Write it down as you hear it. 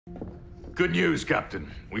Good news, Captain.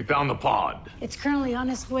 We found the pod. It's currently on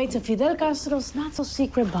its way to Fidel Castro's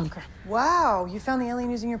not-so-secret bunker. Wow, you found the alien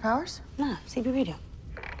using your powers? Nah, CB radio.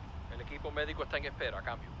 El equipo médico está en espera, a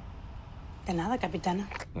cambio. De nada, Capitana.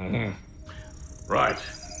 Right.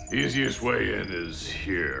 Easiest way in is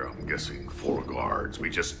here. I'm guessing 4 guards. We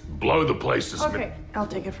just blow the place to smithereens. Okay, I'll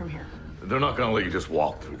take it from here. They're not gonna let you just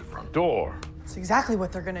walk through the front door. That's exactly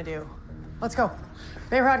what they're gonna do. Let's go.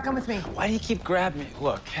 Behrad, come with me. Why do you keep grabbing me?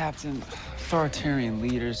 Look, Captain, authoritarian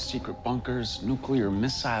leaders, secret bunkers, nuclear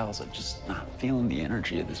missiles. I'm just not feeling the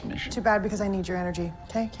energy of this mission. Too bad, because I need your energy,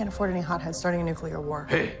 okay? Can't afford any hotheads starting a nuclear war.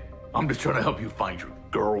 Hey, I'm just trying to help you find your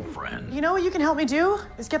girlfriend. You know what you can help me do?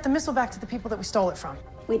 Is get the missile back to the people that we stole it from.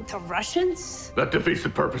 Wait, the Russians? That defeats the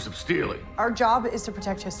purpose of stealing. Our job is to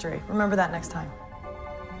protect history. Remember that next time.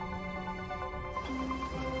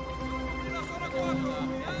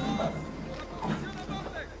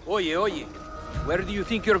 Oye, where do you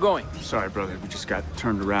think you're going? Sorry, brother, we just got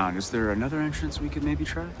turned around. Is there another entrance we could maybe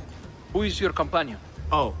try? Who is your companion?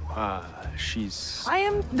 Oh, she's... I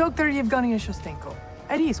am Dr. Yevgeny Shostenko,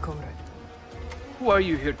 Eddie's comrade. Who are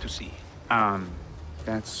you here to see?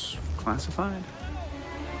 That's classified?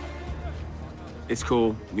 It's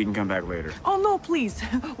cool. We can come back later. Oh, no, please.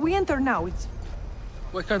 We enter now. It's...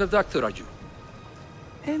 What kind of doctor are you?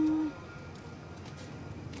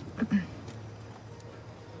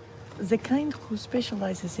 The kind who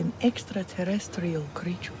specializes in extraterrestrial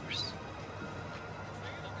creatures.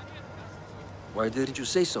 Why didn't you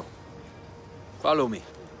say so? Follow me.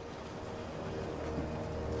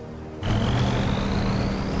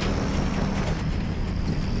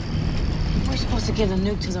 We're supposed to give a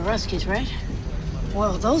nuke to the Ruskies, right?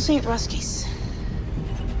 Well, those ain't Ruskies.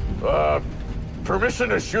 Permission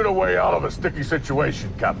to shoot a way out of a sticky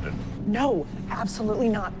situation, Captain. No, absolutely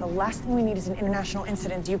not. The last thing we need is an international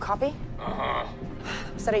incident. Do you copy?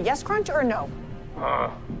 Is that a yes crunch or a no?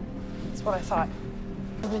 That's what I thought.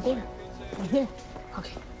 Over there. Over there.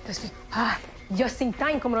 Okay, let's go. Just in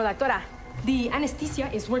time, Comrodactora. The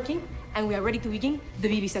anesthesia is working, and we are ready to begin the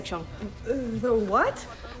vivisection. The what?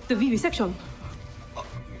 The vivisection.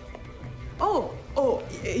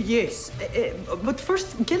 Yes. But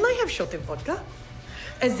first, can I have shot of vodka?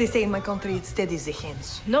 As they say in my country, it steadies the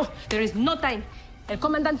hands. No, there is no time. El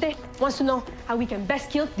Comandante wants to know how we can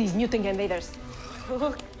best kill these mutant invaders.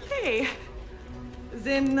 Okay.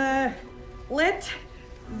 Then, let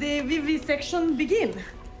the vivisection begin.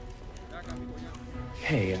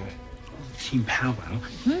 Hey, Team Powwow.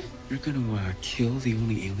 You're gonna kill the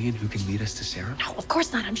only alien who can lead us to Sarah? No, of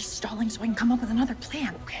course not. I'm just stalling so I can come up with another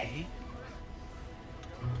plan. Okay.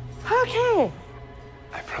 Okay.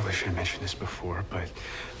 I probably should have mentioned this before, but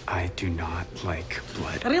I do not like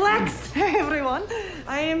blood. Relax, everyone.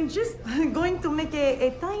 I am just going to make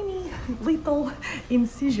a tiny little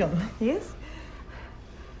incision, yes?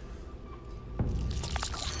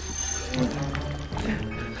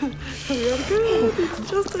 We are good. It's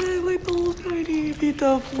just a little tiny bit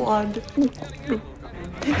of blood.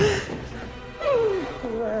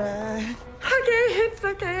 Okay, it's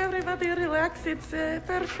okay. Everybody relax. It's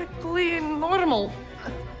perfectly normal.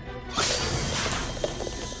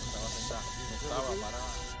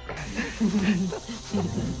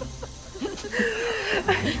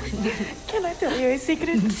 Can I tell you a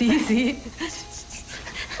secret? Sí.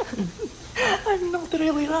 I'm not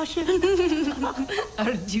really Russian.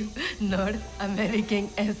 Are you North American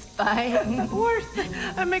spy? Worse,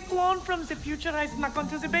 I'm a clone from the future. I snuck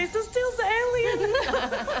onto the base to steal the alien.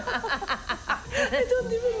 I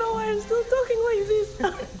don't even know why I'm still talking like this.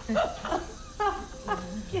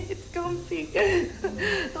 Get comfy.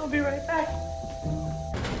 I'll be right back.